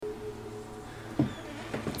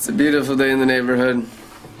It's a beautiful day in the neighborhood.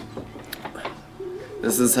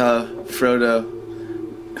 This is how Frodo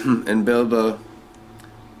and Bilbo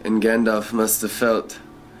and Gandalf must have felt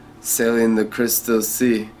sailing the crystal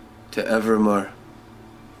sea to Evermore.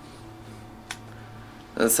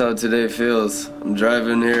 That's how today feels. I'm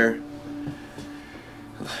driving here,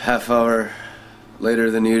 half hour later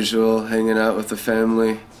than usual, hanging out with the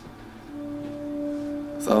family,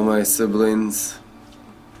 with all my siblings.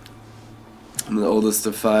 I'm the oldest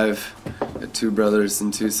of 5, got 2 brothers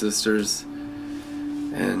and 2 sisters,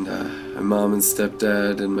 and my mom and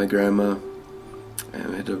stepdad and my grandma.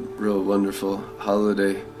 And we had a real wonderful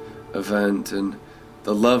holiday event, and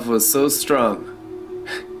the love was so strong.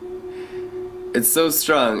 It's so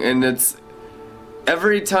strong, and it's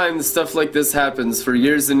every time stuff like this happens for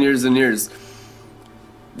years and years and years,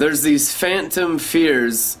 there's these phantom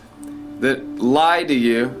fears that lie to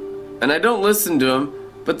you, and I don't listen to them,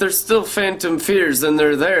 but they're still phantom fears, and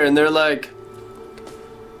they're there, and they're like,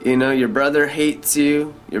 you know, your brother hates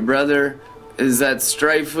you, your brother is at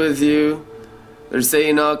strife with you, they're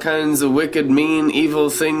saying all kinds of wicked, mean,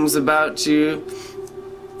 evil things about you,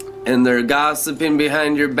 and they're gossiping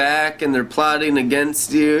behind your back, and they're plotting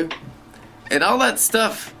against you, and all that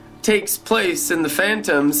stuff takes place in the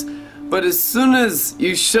phantoms, but as soon as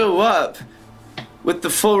you show up with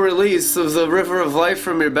the full release of the river of life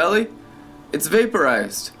from your belly, it's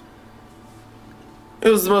vaporized. It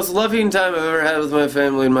was the most loving time I've ever had with my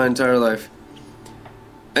family in my entire life.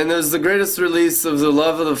 And there's the greatest release of the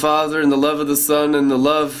love of the Father and the love of the Son and the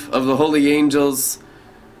love of the holy angels.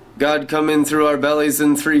 God come in through our bellies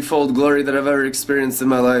in threefold glory that I've ever experienced in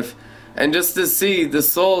my life. And just to see the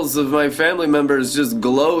souls of my family members just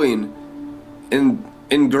glowing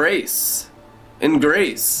in grace. In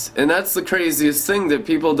grace. And that's the craziest thing that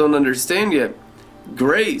people don't understand yet.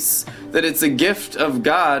 Grace, that it's a gift of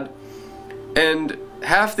God, and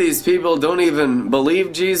half these people don't even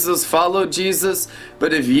believe Jesus, follow Jesus,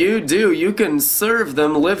 but if you do, you can serve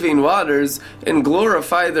them living waters and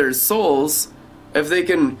glorify their souls if they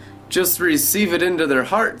can just receive it into their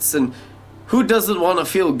hearts. And who doesn't want to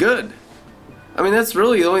feel good? I mean, that's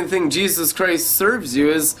really the only thing Jesus Christ serves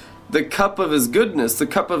you, is the cup of his goodness, the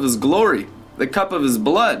cup of his glory, the cup of his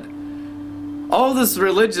blood. All this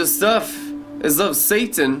religious stuff is of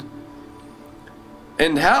Satan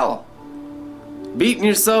and hell. Beating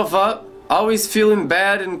yourself up, always feeling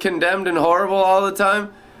bad and condemned and horrible all the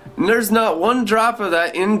time. And there's not one drop of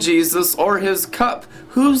that in Jesus or his cup.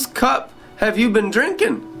 Whose cup have you been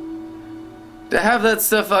drinking to have that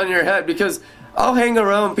stuff on your head? Because I'll hang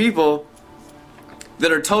around people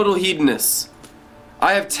that are total hedonists.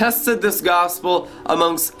 I have tested this gospel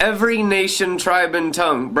amongst every nation, tribe, and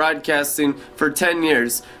tongue, broadcasting for 10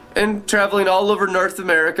 years. And traveling all over North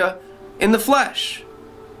America in the flesh.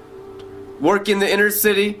 Working the inner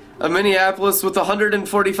city of Minneapolis with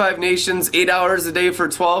 145 nations, 8 hours a day for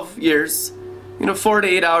 12 years. 4 to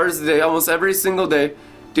 8 hours a day, almost every single day.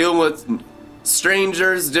 Dealing with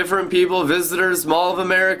strangers, different people, visitors, Mall of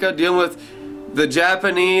America. Dealing with the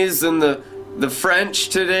Japanese and the French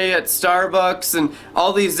today at Starbucks. And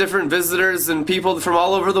all these different visitors and people from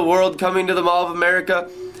all over the world coming to the Mall of America.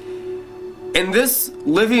 And this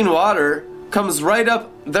living water comes right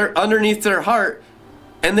up there underneath their heart,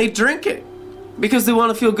 and they drink it because they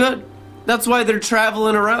want to feel good. That's why they're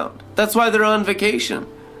traveling around. That's why they're on vacation.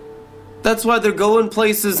 That's why they're going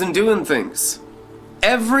places and doing things.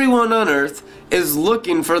 Everyone on earth is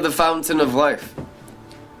looking for the fountain of life.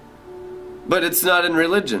 But it's not in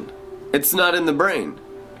religion. It's not in the brain.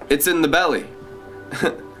 It's in the belly.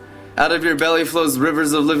 Out of your belly flows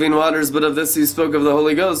rivers of living waters, but of this he spoke of the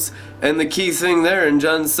Holy Ghost. And the key thing there in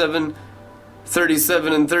John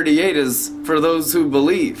 7:37 and 38 is for those who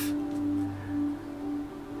believe.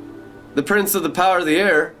 The prince of the power of the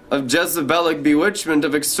air, of Jezebelic bewitchment,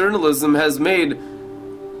 of externalism, has made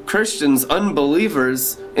Christians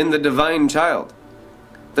unbelievers in the divine child.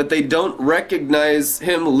 That they don't recognize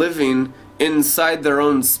him living inside their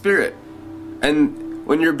own spirit. And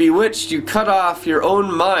when you're bewitched, you cut off your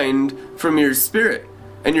own mind from your spirit,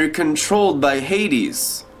 and you're controlled by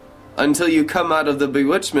Hades until you come out of the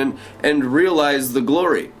bewitchment and realize the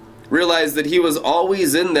glory. Realize that he was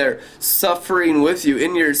always in there suffering with you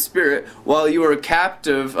in your spirit while you were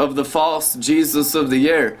captive of the false Jesus of the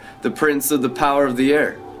air, the prince of the power of the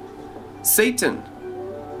air. Satan,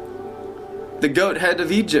 the goat head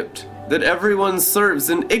of Egypt, that everyone serves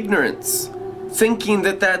in ignorance, thinking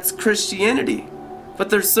that that's Christianity. But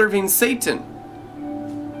they're serving Satan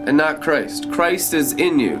and not Christ. Christ is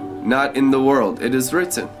in you, not in the world. It is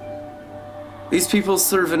written. These people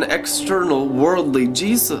serve an external, worldly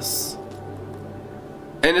Jesus.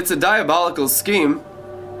 And it's a diabolical scheme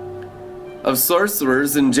of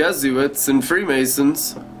sorcerers and Jesuits and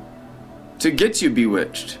Freemasons to get you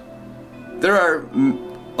bewitched. There are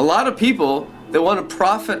a lot of people that want to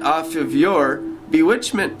profit off of your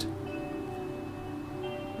bewitchment.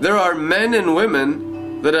 There are men and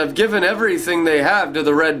women that have given everything they have to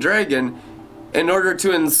the Red Dragon in order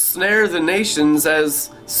to ensnare the nations as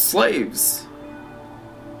slaves.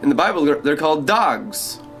 In the Bible, they're called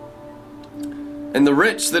dogs. And the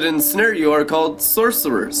rich that ensnare you are called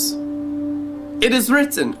sorcerers. It is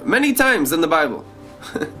written many times in the Bible.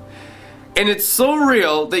 And it's so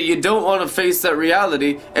real that you don't want to face that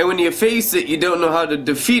reality. And when you face it, you don't know how to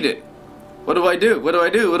defeat it. What do I do? What do I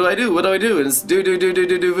do? What do I do? What do I do? And it's do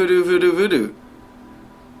voodoo.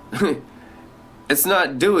 It's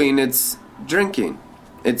not doing, it's drinking.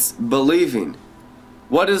 It's believing.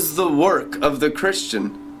 What is the work of the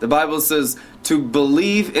Christian? The Bible says to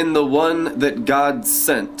believe in the one that God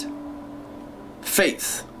sent.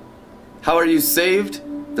 Faith. How are you saved?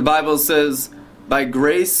 The Bible says by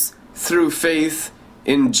grace through faith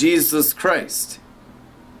in Jesus Christ.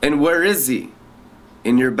 And where is He?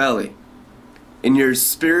 In your belly. In your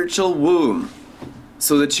spiritual womb.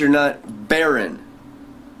 So that you're not barren.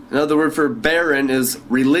 Another word for barren is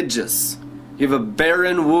religious. You have a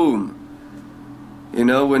barren womb. You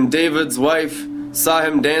know, when David's wife saw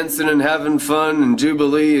him dancing and having fun and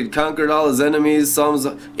jubilee, he'd conquered all his enemies, Psalms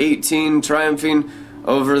 18, triumphing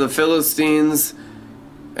over the Philistines,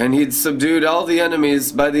 and he'd subdued all the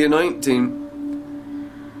enemies by the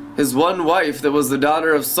anointing. His one wife, that was the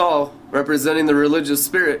daughter of Saul, representing the religious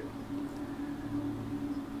spirit,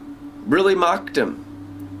 really mocked him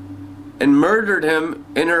and murdered him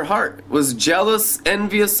in her heart, was jealous,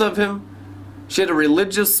 envious of him. She had a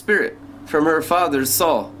religious spirit from her father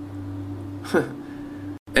Saul.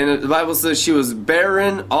 And the Bible says she was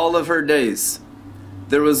barren all of her days.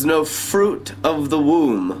 There was no fruit of the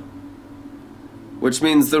womb, which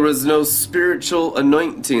means there was no spiritual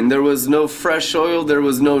anointing. There was no fresh oil. There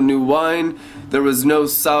was no new wine. There was no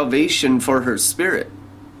salvation for her spirit.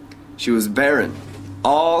 She was barren.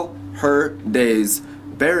 All her days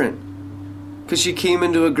barren. Because she came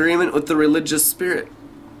into agreement with the religious spirit.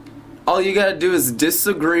 All you got to do is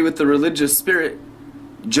disagree with the religious spirit.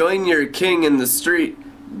 Join your king in the street,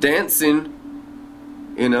 dancing,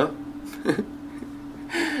 you know.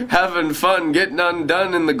 Having fun, getting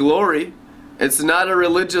undone in the glory. It's not a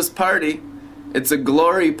religious party. It's a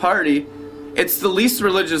glory party. It's the least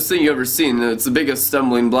religious thing you've ever seen. It's the biggest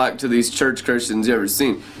stumbling block to these church Christians you've ever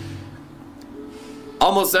seen.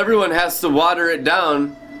 Almost everyone has to water it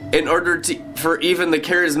down in order for even the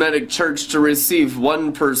charismatic church to receive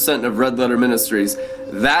 1% of Red Letter Ministries.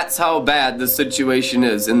 That's how bad the situation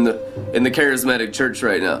is in the charismatic church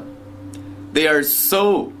right now. They are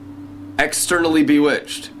so externally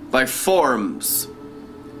bewitched by forms,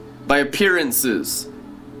 by appearances,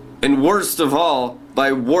 and worst of all,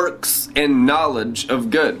 by works and knowledge of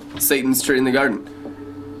good. Satan's tree in the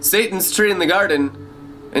garden. Satan's tree in the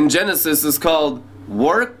garden in Genesis is called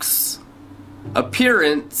works,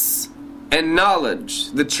 appearance, and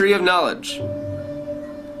knowledge. The tree of knowledge.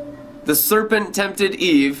 The serpent tempted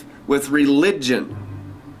Eve with religion,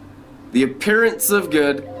 the appearance of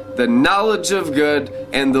good, the knowledge of good,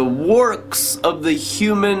 and the works of the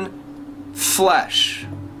human flesh.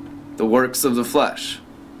 The works of the flesh.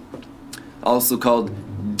 Also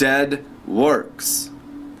called dead works.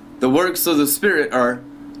 The works of the Spirit are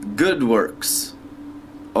good works.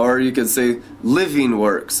 Or you could say living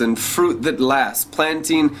works and fruit that lasts.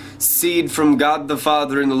 Planting seed from God the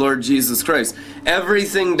Father and the Lord Jesus Christ.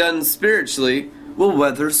 Everything done spiritually will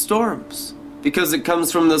weather storms. Because it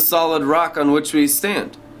comes from the solid rock on which we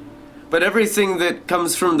stand. But everything that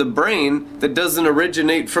comes from the brain that doesn't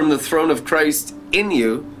originate from the throne of Christ in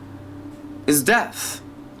you is death.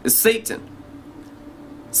 Is Satan.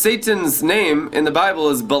 Satan's name in the Bible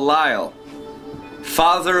is Belial.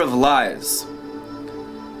 Father of lies.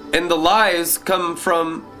 And the lies come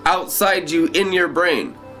from outside you in your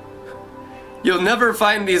brain. You'll never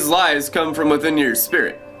find these lies come from within your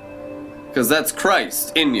spirit. Because that's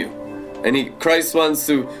Christ in you. And Christ wants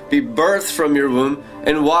to be birthed from your womb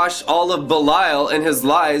and wash all of Belial and his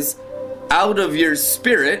lies out of your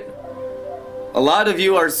spirit. A lot of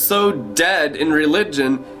you are so dead in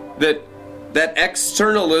religion that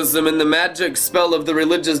externalism and the magic spell of the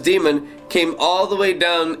religious demon came all the way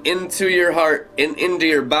down into your heart and into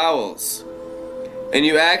your bowels. And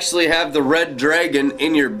you actually have the red dragon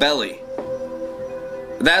in your belly.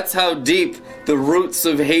 That's how deep the roots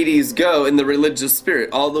of Hades go in the religious spirit,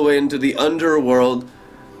 all the way into the underworld.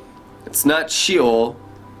 It's not Sheol.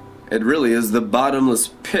 It really is the bottomless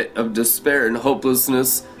pit of despair and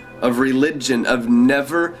hopelessness of religion, of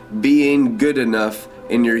never being good enough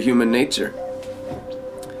in your human nature.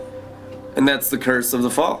 And that's the curse of the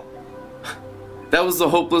fall. That was the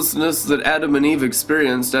hopelessness that Adam and Eve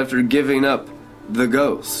experienced after giving up the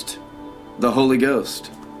ghost, the Holy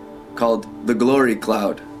Ghost, called the glory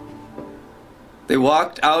cloud. They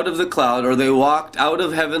walked out of the cloud, or they walked out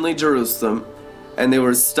of heavenly Jerusalem, and they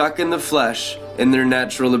were stuck in the flesh in their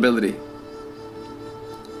natural ability.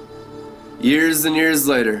 Years and years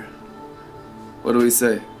later, what do we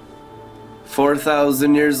say?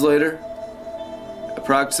 4,000 years later?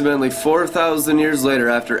 Approximately 4,000 years later,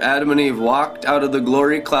 after Adam and Eve walked out of the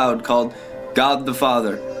glory cloud called God the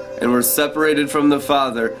Father, and were separated from the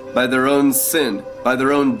Father by their own sin, by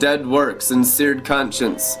their own dead works and seared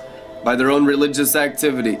conscience, by their own religious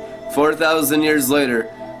activity, 4,000 years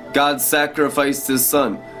later, God sacrificed His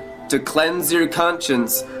Son to cleanse your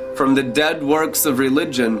conscience from the dead works of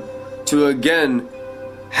religion, to again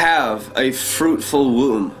have a fruitful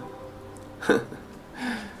womb, to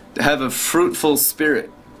have a fruitful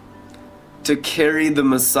spirit, to carry the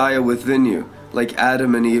Messiah within you like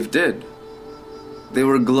Adam and Eve did. They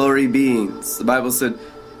were glory beings. The Bible said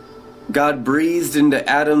God breathed into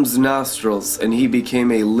Adam's nostrils and he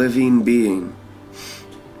became a living being.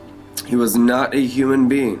 He was not a human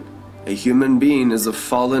being. A human being is a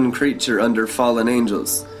fallen creature under fallen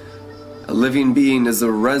angels. A living being is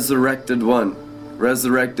a resurrected one,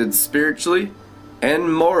 resurrected spiritually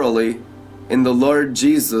and morally in the Lord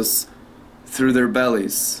Jesus through their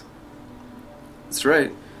bellies. That's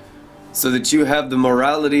right. So that you have the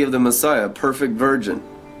morality of the Messiah, perfect virgin.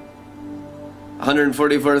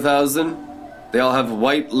 144,000, they all have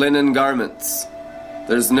white linen garments.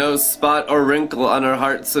 There's no spot or wrinkle on our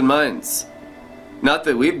hearts and minds. Not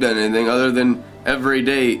that we've done anything other than every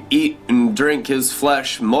day eat and drink His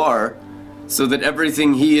flesh more, so that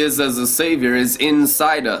everything He is as a Savior is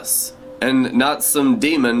inside us, and not some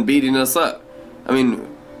demon beating us up. I mean,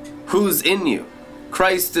 who's in you?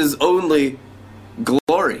 Christ is only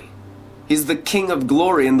glory. He's the King of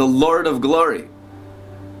glory and the Lord of glory.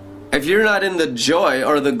 If you're not in the joy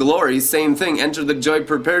or the glory, same thing. Enter the joy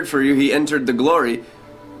prepared for you. He entered the glory.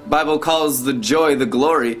 Bible calls the joy the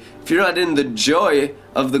glory. If you're not in the joy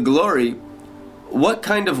of the glory, what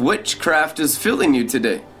kind of witchcraft is filling you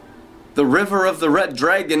today? The river of the red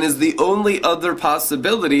dragon is the only other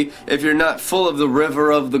possibility if you're not full of the river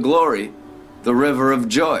of the glory, the river of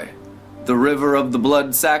joy, the river of the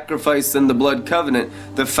blood sacrifice and the blood covenant,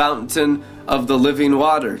 the fountain of the living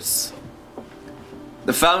waters.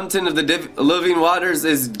 The fountain of the living waters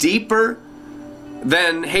is deeper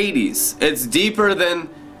than Hades. It's deeper than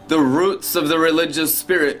the roots of the religious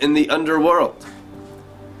spirit in the underworld.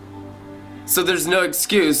 So there's no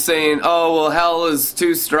excuse saying, oh, well, hell is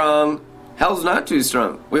too strong. Hell's not too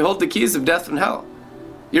strong. We hold the keys of death and hell.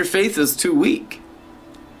 Your faith is too weak.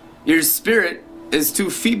 Your spirit is too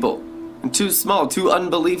feeble and too small, too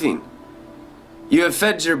unbelieving. You have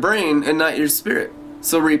fed your brain and not your spirit.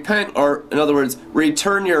 So repent, or in other words,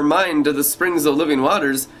 return your mind to the springs of living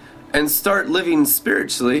waters and start living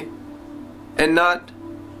spiritually and not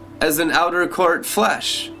as an outer court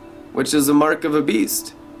flesh, which is a mark of a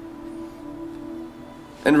beast.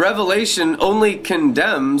 And Revelation only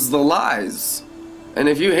condemns the lies. And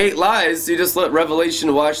if you hate lies, you just let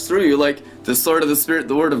Revelation wash through you like the sword of the Spirit,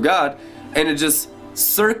 the Word of God, and it just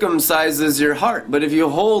circumcises your heart. But if you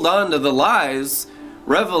hold on to the lies,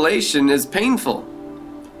 Revelation is painful.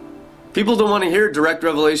 People don't want to hear direct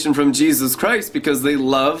revelation from Jesus Christ because they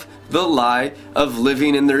love the lie of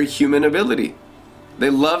living in their human ability. They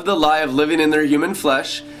love the lie of living in their human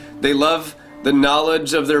flesh. They love the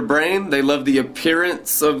knowledge of their brain. They love the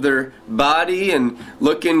appearance of their body and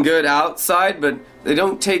looking good outside, but they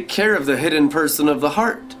don't take care of the hidden person of the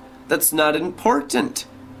heart. That's not important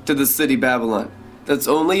to the city Babylon. That's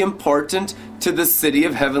only important to the city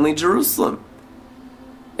of heavenly Jerusalem.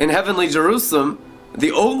 In heavenly Jerusalem,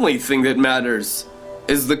 the only thing that matters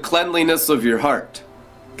is the cleanliness of your heart,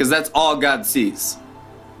 because that's all God sees.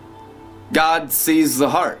 God sees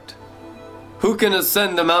the heart. Who can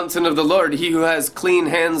ascend the mountain of the Lord? He who has clean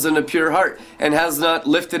hands and a pure heart, and has not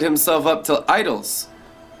lifted himself up to idols.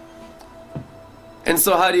 And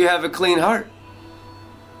so how do you have a clean heart?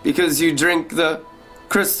 Because you drink the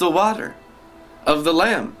crystal water of the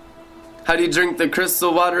Lamb. How do you drink the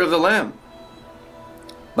crystal water of the Lamb?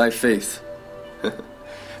 By faith.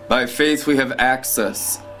 By faith we have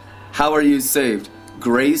access. How are you saved?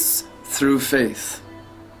 Grace through faith.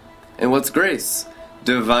 And what's grace?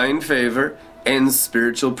 Divine favor and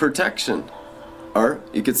spiritual protection. Or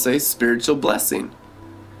you could say spiritual blessing.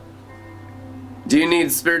 Do you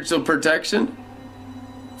need spiritual protection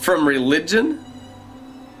from religion?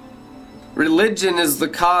 Religion is the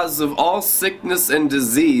cause of all sickness and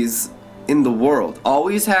disease in the world.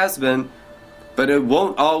 Always has been, but it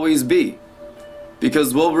won't always be.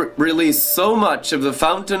 Because we'll release so much of the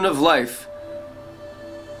fountain of life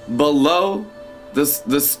below the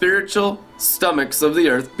spiritual stomachs of the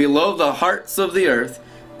earth, below the hearts of the earth,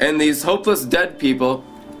 and these hopeless dead people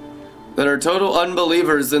that are total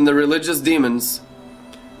unbelievers in the religious demons,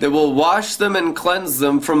 that will wash them and cleanse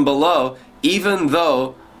them from below, even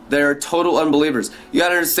though they're total unbelievers. You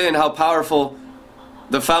gotta understand how powerful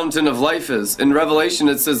the fountain of life is. In Revelation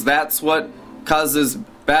it says that's what causes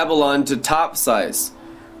Babylon to topsize.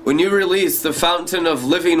 When you release the fountain of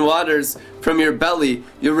living waters from your belly,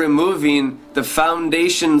 you're removing the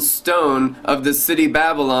foundation stone of the city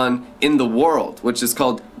Babylon in the world, which is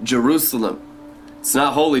called Jerusalem. It's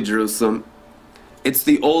not holy Jerusalem. It's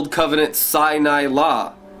the old covenant Sinai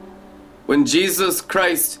law. When Jesus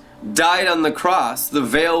Christ died on the cross, the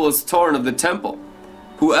veil was torn of the temple.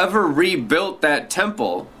 Whoever rebuilt that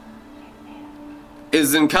temple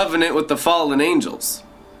is in covenant with the fallen angels,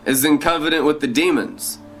 is in covenant with the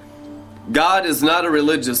demons. God is not a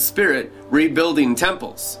religious spirit rebuilding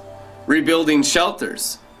temples, rebuilding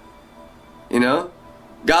shelters. You know?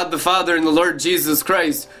 God the Father and the Lord Jesus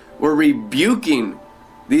Christ were rebuking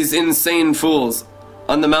these insane fools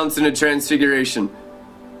on the mountain of transfiguration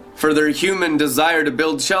for their human desire to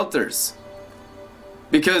build shelters.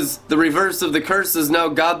 Because the reverse of the curse is now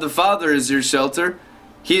God the Father is your shelter.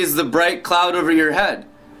 He is the bright cloud over your head.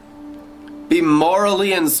 Be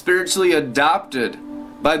morally and spiritually adopted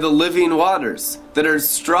by the living waters that are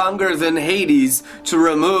stronger than Hades to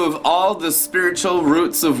remove all the spiritual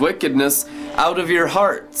roots of wickedness out of your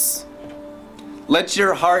hearts. Let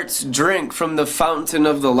your hearts drink from the fountain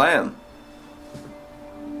of the Lamb.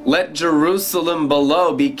 Let Jerusalem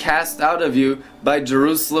below be cast out of you by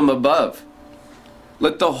Jerusalem above.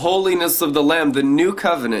 Let the holiness of the Lamb, the new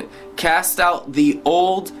covenant, cast out the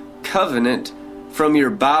old covenant from your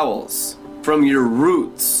bowels, from your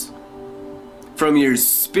roots, from your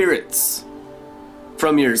spirits,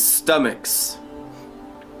 from your stomachs.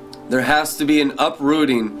 There has to be an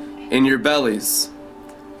uprooting in your bellies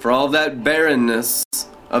for all that barrenness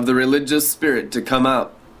of the religious spirit to come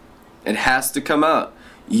out. It has to come out.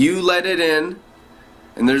 You let it in,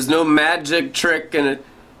 and there's no magic trick in it.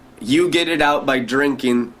 You get it out by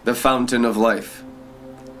drinking the fountain of life.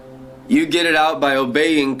 You get it out by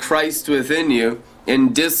obeying Christ within you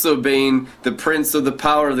and disobeying the prince of the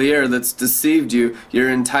power of the air that's deceived you your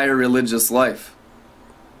entire religious life.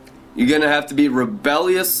 You're going to have to be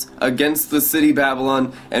rebellious against the city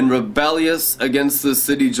Babylon and rebellious against the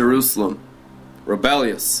city Jerusalem.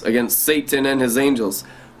 Rebellious against Satan and his angels.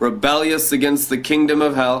 Rebellious against the kingdom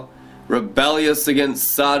of hell. Rebellious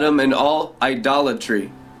against Sodom and all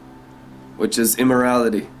idolatry, which is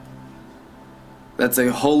immorality. That's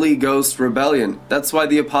a Holy Ghost rebellion. That's why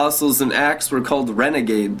the apostles in Acts were called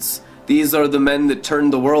renegades. These are the men that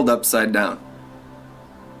turned the world upside down.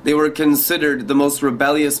 They were considered the most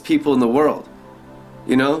rebellious people in the world.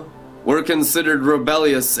 You know? We're considered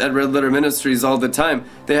rebellious at Red Letter Ministries all the time.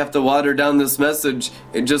 They have to water down this message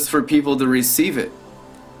just for people to receive it.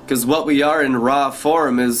 Because what we are in raw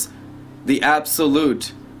form is the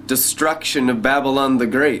absolute destruction of Babylon the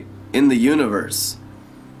Great in the universe.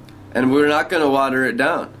 And we're not going to water it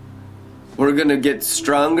down. We're going to get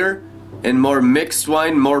stronger and more mixed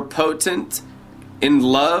wine, more potent in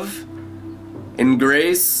love, in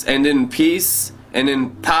grace, and in peace, and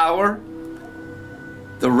in power.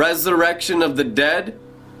 The resurrection of the dead,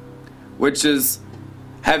 which is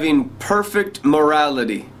having perfect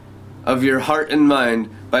morality of your heart and mind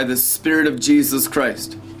by the Spirit of Jesus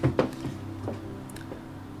Christ.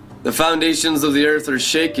 The foundations of the earth are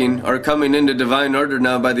shaking, are coming into divine order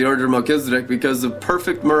now by the order of Melchizedek because of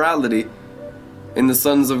perfect morality in the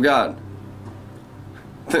sons of God.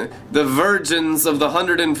 The virgins of the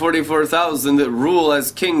 144,000 that rule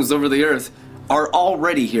as kings over the earth are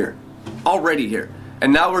already here. Already here.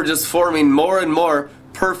 And now we're just forming more and more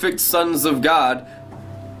perfect sons of God,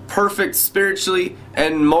 perfect spiritually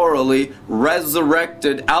and morally,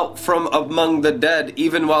 resurrected out from among the dead,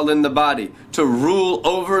 even while in the body, to rule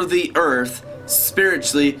over the earth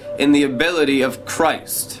spiritually in the ability of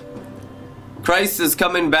Christ. Christ is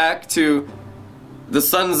coming back to the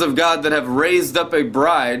sons of God that have raised up a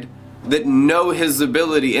bride that know his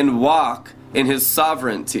ability and walk in his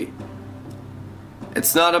sovereignty.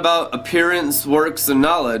 It's not about appearance, works, and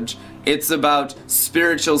knowledge. It's about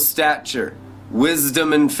spiritual stature,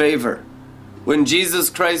 wisdom, and favor. When Jesus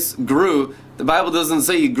Christ grew, the Bible doesn't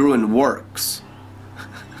say he grew in works.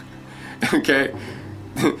 Okay?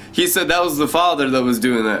 He said that was the Father that was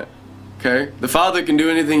doing that. Okay? The Father can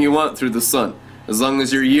do anything you want through the Son, as long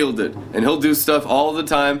as you're yielded. And He'll do stuff all the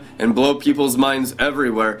time and blow people's minds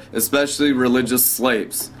everywhere, especially religious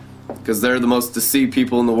slaves, because they're the most deceived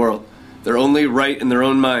people in the world. They're only right in their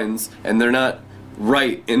own minds, and they're not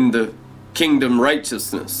right in the kingdom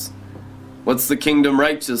righteousness. What's the kingdom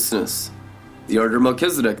righteousness? The order of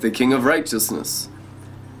Melchizedek, the king of righteousness.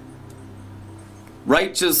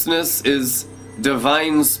 Righteousness is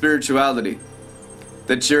divine spirituality.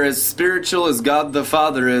 That you're as spiritual as God the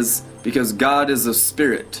Father is, because God is a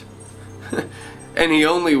spirit. And He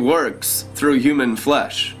only works through human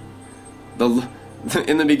flesh.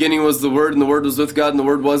 In the beginning was the Word, and the Word was with God, and the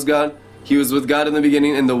Word was God. He was with God in the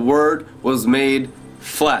beginning, and the Word was made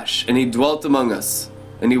flesh, and He dwelt among us,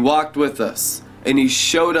 and He walked with us, and He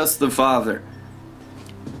showed us the Father.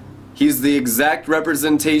 He's the exact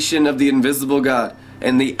representation of the invisible God,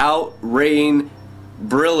 and the outraying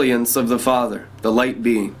brilliance of the Father, the light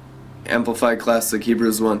being. Amplified Classic,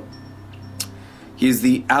 Hebrews 1. He's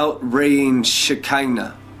the outraying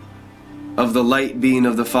Shekinah of the light being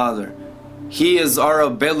of the Father. He is our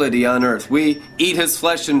ability on earth. We eat His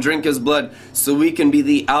flesh and drink His blood so we can be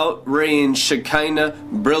the outraying Shekinah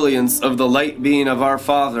brilliance of the light being of our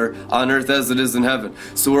Father on earth as it is in heaven.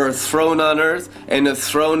 So we're a throne on earth and a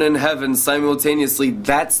throne in heaven simultaneously.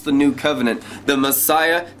 That's the new covenant. The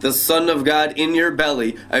Messiah, the Son of God in your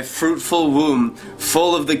belly, a fruitful womb,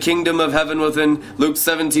 full of the kingdom of heaven within, Luke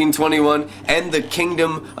 17:21, and the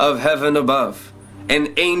kingdom of heaven above.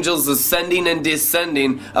 And angels ascending and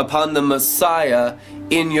descending upon the Messiah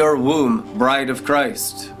in your womb, bride of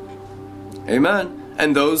Christ. Amen.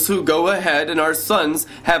 And those who go ahead and are sons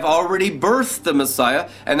have already birthed the Messiah,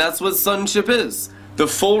 and that's what sonship is. The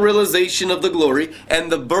full realization of the glory and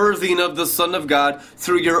the birthing of the Son of God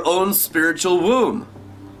through your own spiritual womb.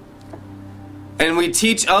 And we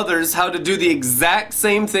teach others how to do the exact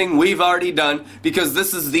same thing we've already done, because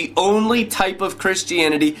this is the only type of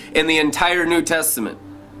Christianity in the entire New Testament.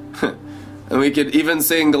 And we could even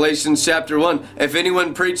say in Galatians chapter 1, if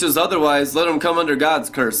anyone preaches otherwise, let him come under God's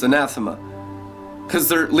curse, anathema. Because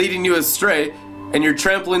they're leading you astray, and you're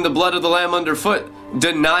trampling the blood of the Lamb underfoot,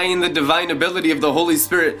 denying the divine ability of the Holy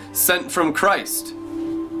Spirit sent from Christ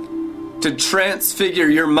to transfigure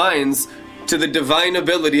your minds to the divine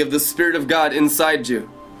ability of the Spirit of God inside you.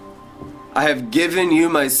 I have given you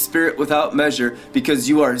my Spirit without measure, because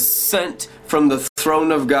you are sent from the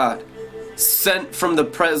throne of God, sent from the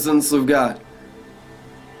presence of God.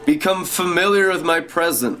 Become familiar with my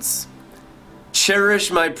presence.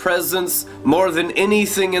 Cherish my presence more than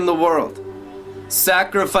anything in the world.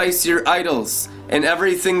 Sacrifice your idols and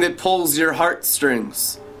everything that pulls your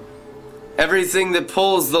heartstrings. Everything that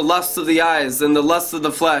pulls the lust of the eyes and the lust of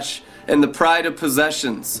the flesh and the pride of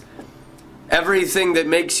possessions. Everything that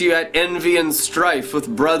makes you at envy and strife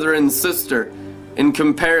with brother and sister, in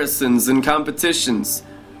comparisons and competitions.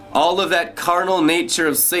 All of that carnal nature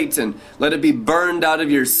of Satan, let it be burned out of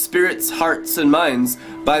your spirits, hearts, and minds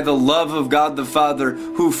by the love of God the Father,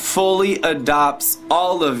 who fully adopts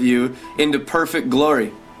all of you into perfect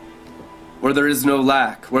glory, where there is no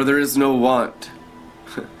lack, where there is no want,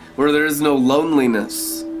 where there is no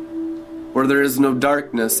loneliness, where there is no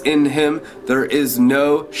darkness. In Him there is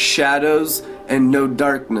no shadows and no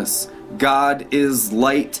darkness. God is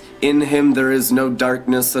light. In Him there is no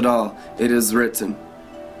darkness at all. It is written.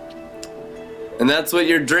 And that's what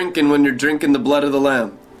you're drinking when you're drinking the blood of the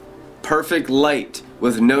Lamb. Perfect light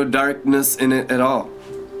with no darkness in it at all.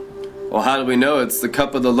 Well, how do we know it's the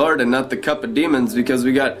cup of the Lord and not the cup of demons? Because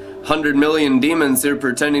we got 100 million demons here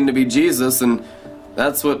pretending to be Jesus, and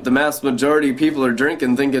that's what the mass majority of people are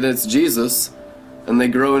drinking, thinking it's Jesus. And they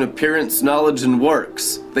grow in appearance, knowledge, and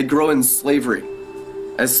works. They grow in slavery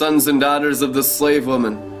as sons and daughters of the slave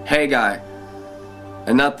woman, Haggai,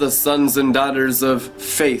 and not the sons and daughters of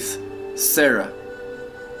faith, Sarah.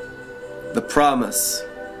 The promise,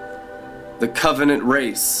 the covenant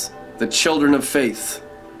race, the children of faith,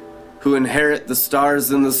 who inherit the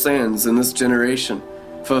stars and the sands in this generation,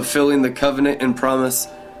 fulfilling the covenant and promise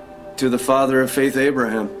to the father of faith,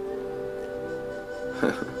 Abraham.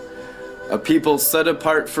 A people set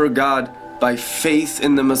apart for God by faith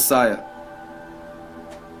in the Messiah.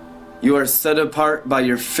 You are set apart by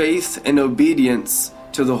your faith and obedience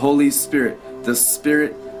to the Holy Spirit, the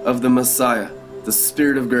Spirit of the Messiah, the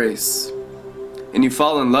Spirit of grace. And you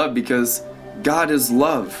fall in love because God is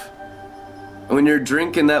love. And when you're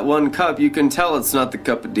drinking that one cup, you can tell it's not the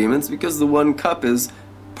cup of demons, because the one cup is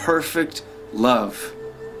perfect love.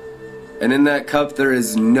 And in that cup there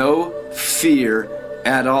is no fear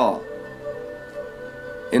at all.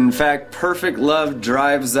 In fact, perfect love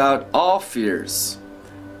drives out all fears,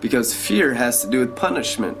 because fear has to do with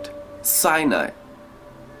punishment. Sinai,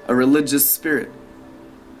 a religious spirit.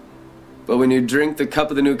 But when you drink the cup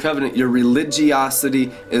of the new covenant, your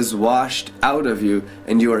religiosity is washed out of you,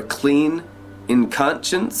 and you are clean in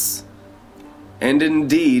conscience and in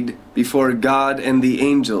deed before God and the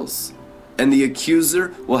angels. And the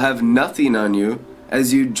accuser will have nothing on you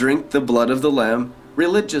as you drink the blood of the Lamb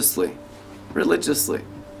religiously. Religiously.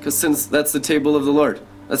 Because since that's the table of the Lord.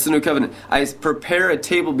 That's the new covenant. I prepare a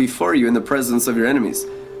table before you in the presence of your enemies.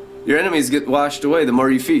 Your enemies get washed away the more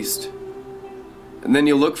you feast. And then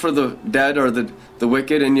you'll look for the dead or the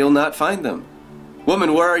wicked, and you'll not find them.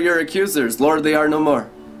 Woman, where are your accusers? Lord, they are no more.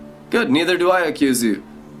 Good, neither do I accuse you.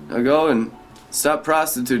 Now go and stop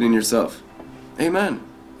prostituting yourself. Amen.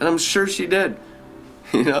 And I'm sure she did.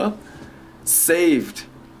 You know? Saved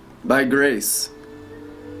by grace.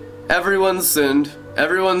 Everyone's sinned.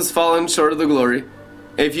 Everyone's fallen short of the glory.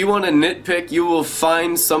 If you want to nitpick, you will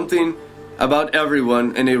find something about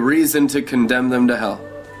everyone and a reason to condemn them to hell.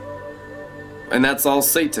 And that's all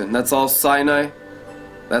Satan. That's all Sinai.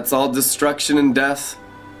 That's all destruction and death.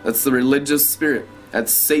 That's the religious spirit.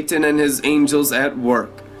 That's Satan and his angels at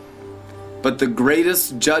work. But the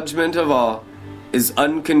greatest judgment of all is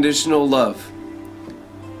unconditional love.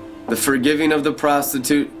 The forgiving of the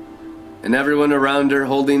prostitute and everyone around her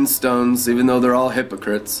holding stones, even though they're all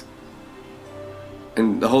hypocrites.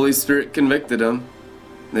 And the Holy Spirit convicted them.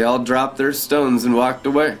 They all dropped their stones and walked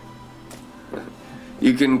away.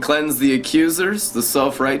 You can cleanse the accusers, the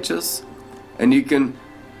self-righteous, and you can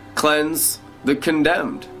cleanse the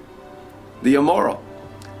condemned, the immoral.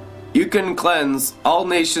 You can cleanse all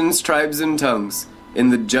nations, tribes, and tongues in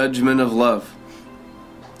the judgment of love.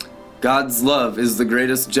 God's love is the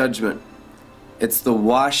greatest judgment. It's the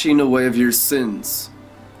washing away of your sins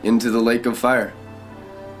into the lake of fire.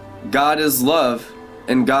 God is love,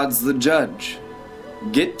 and God's the judge.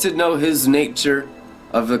 Get to know his nature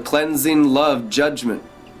of a cleansing love judgment.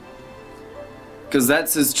 Because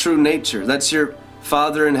that's his true nature. That's your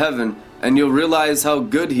Father in heaven, and you'll realize how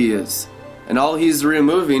good he is. And all he's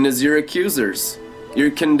removing is your accusers,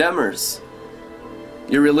 your condemners,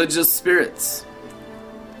 your religious spirits.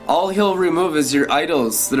 All he'll remove is your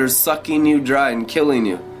idols that are sucking you dry and killing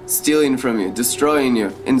you, stealing from you, destroying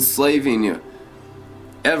you, enslaving you.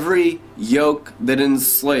 Every yoke that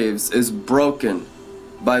enslaves is broken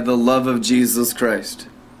by the love of Jesus Christ.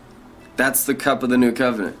 That's the cup of the new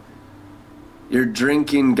covenant. You're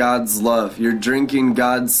drinking God's love. You're drinking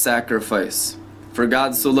God's sacrifice. For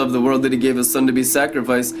God so loved the world that he gave his son to be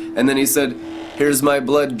sacrificed. And then he said, here's my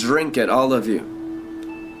blood, drink it, all of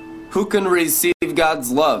you. Who can receive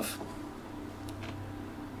God's love?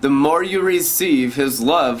 The more you receive his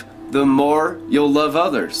love, the more you'll love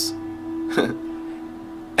others.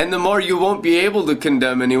 And the more you won't be able to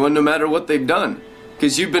condemn anyone no matter what they've done.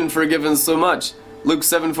 Because you've been forgiven so much. Luke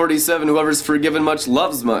 7:47, whoever's forgiven much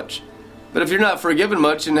loves much. But if you're not forgiven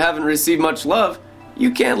much and haven't received much love, you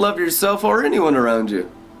can't love yourself or anyone around you.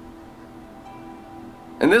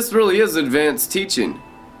 And this really is advanced teaching.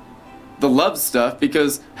 The love stuff,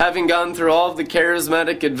 because having gone through all of the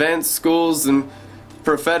charismatic advanced schools and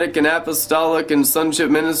prophetic and apostolic and sonship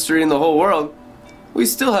ministry in the whole world, we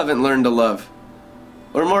still haven't learned to love.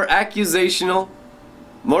 We're more accusational,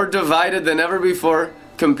 more divided than ever before.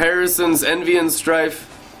 Comparisons, envy and strife,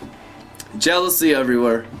 jealousy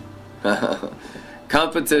everywhere,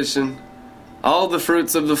 competition, all the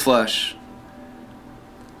fruits of the flesh.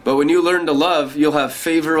 But when you learn to love, you'll have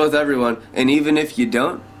favor with everyone. And even if you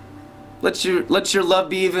don't, let your love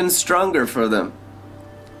be even stronger for them.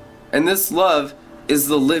 And this love is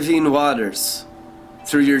the living waters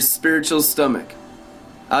through your spiritual stomach.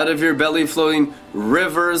 Out of your belly flowing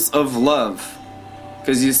rivers of love.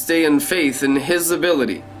 Because you stay in faith in his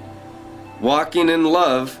ability. Walking in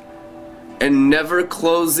love and never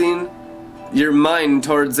closing your mind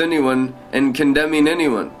towards anyone and condemning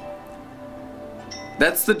anyone.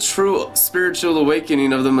 That's the true spiritual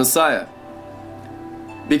awakening of the Messiah.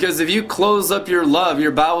 Because if you close up your love,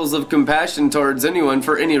 your bowels of compassion towards anyone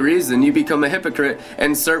for any reason, you become a hypocrite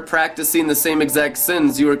and start practicing the same exact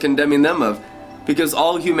sins you are condemning them of. Because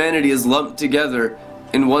all humanity is lumped together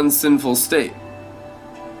in one sinful state.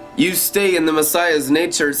 You stay in the Messiah's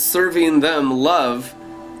nature serving them love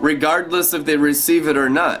regardless if they receive it or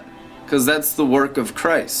not. Because that's the work of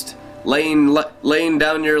Christ. Laying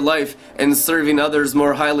down your life and serving others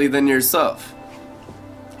more highly than yourself.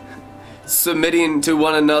 Submitting to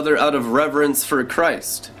one another out of reverence for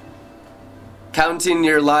Christ. Counting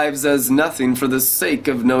your lives as nothing for the sake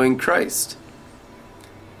of knowing Christ.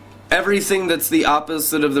 Everything that's the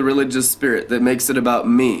opposite of the religious spirit that makes it about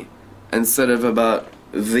me instead of about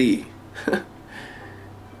thee.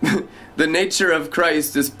 The nature of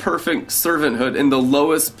Christ is perfect servanthood in the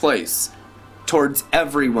lowest place towards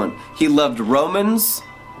everyone. He loved Romans.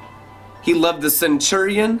 He loved the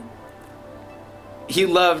centurion. He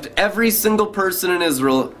loved every single person in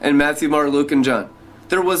Israel in Matthew, Mark, Luke, and John.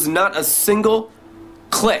 There was not a single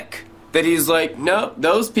click that he's like, no,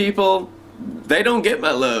 those people, they don't get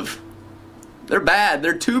my love. They're bad.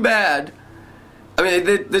 They're too bad. I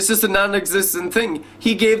mean, it's just a non-existent thing.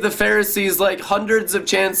 He gave the Pharisees like hundreds of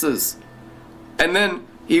chances. And then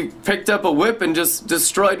he picked up a whip and just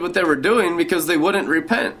destroyed what they were doing because they wouldn't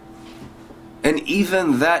repent. And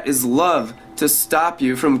even that is love, to stop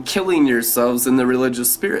you from killing yourselves in the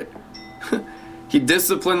religious spirit. He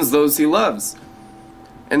disciplines those he loves.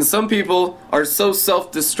 And some people are so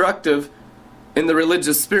self-destructive in the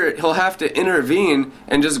religious spirit, he'll have to intervene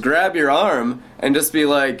and just grab your arm and just be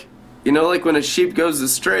like, you know, like when a sheep goes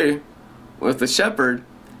astray with a shepherd,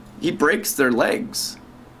 he breaks their legs.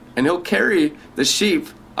 And he'll carry the sheep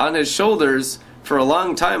on his shoulders for a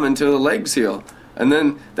long time until the legs heal. And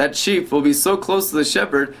then that sheep will be so close to the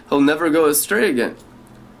shepherd, he'll never go astray again.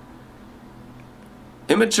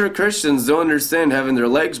 Immature Christians don't understand having their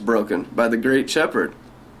legs broken by the great shepherd.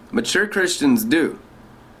 Mature Christians do.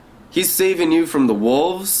 He's saving you from the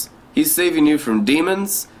wolves. He's saving you from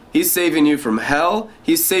demons. He's saving you from hell.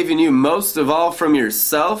 He's saving you most of all from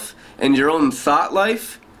yourself and your own thought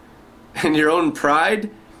life and your own pride.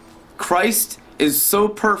 Christ is so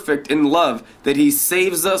perfect in love that he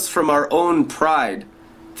saves us from our own pride,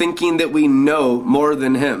 thinking that we know more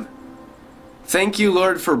than him. Thank you,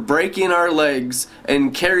 Lord, for breaking our legs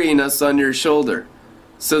and carrying us on your shoulder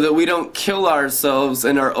so that we don't kill ourselves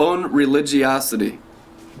in our own religiosity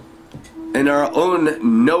and our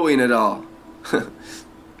own knowing it all.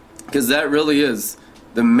 Because that really is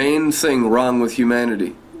the main thing wrong with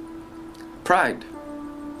humanity. Pride.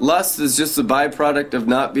 Lust is just a byproduct of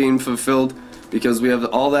not being fulfilled because we have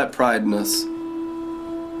all that pride in us.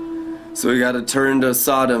 So we got to turn to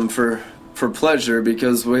Sodom for pleasure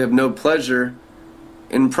because we have no pleasure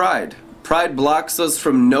in pride. Pride blocks us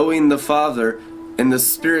from knowing the Father and the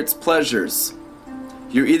Spirit's pleasures.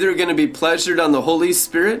 You're either going to be pleasured on the Holy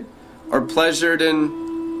Spirit or pleasured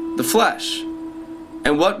in the flesh.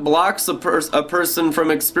 And what blocks a person from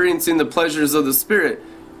experiencing the pleasures of the Spirit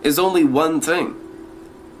is only one thing.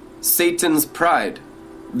 Satan's pride,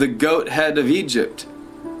 the goat head of Egypt,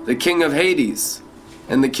 the king of Hades,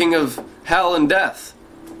 and the king of hell and death.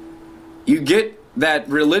 You get that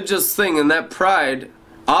religious thing and that pride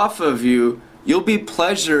off of you, you'll be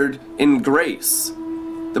pleasured in grace.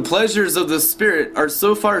 The pleasures of the Spirit are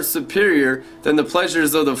so far superior than the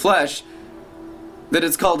pleasures of the flesh that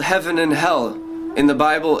it's called heaven and hell in the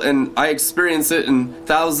Bible, and I experience it and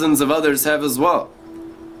thousands of others have as well.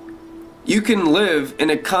 You can live in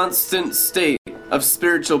a constant state of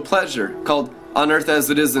spiritual pleasure called on earth as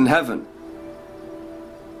it is in heaven.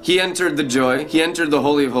 He entered the joy, he entered the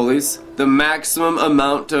Holy of Holies, the maximum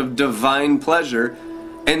amount of divine pleasure,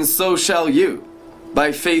 and so shall you,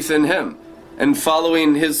 by faith in him, and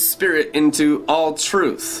following his Spirit into all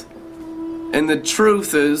truth. And the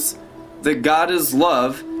truth is that God is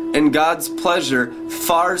love, and God's pleasure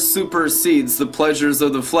far supersedes the pleasures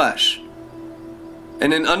of the flesh.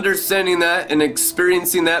 And in understanding that and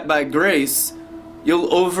experiencing that by grace,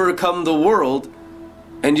 you'll overcome the world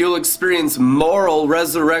and you'll experience moral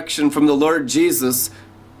resurrection from the Lord Jesus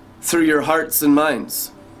through your hearts and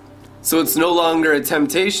minds. So it's no longer a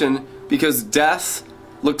temptation because death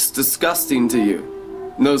looks disgusting to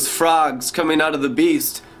you. And those frogs coming out of the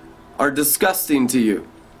beast are disgusting to you.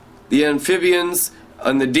 The amphibians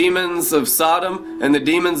and the demons of Sodom and the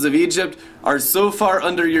demons of Egypt are so far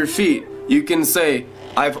under your feet, you can say,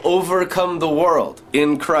 I've overcome the world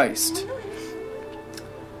in Christ.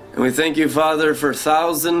 And we thank you, Father, for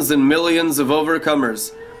thousands and millions of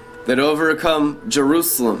overcomers that overcome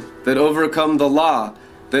Jerusalem, that overcome the law,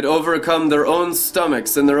 that overcome their own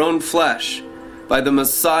stomachs and their own flesh by the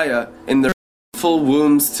Messiah in their full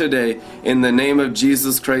wombs today, in the name of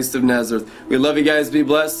Jesus Christ of Nazareth. We love you guys. Be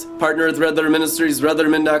blessed. Partner with Red Letter Ministries,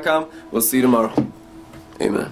 redlettermin.com. We'll see you tomorrow. Amen.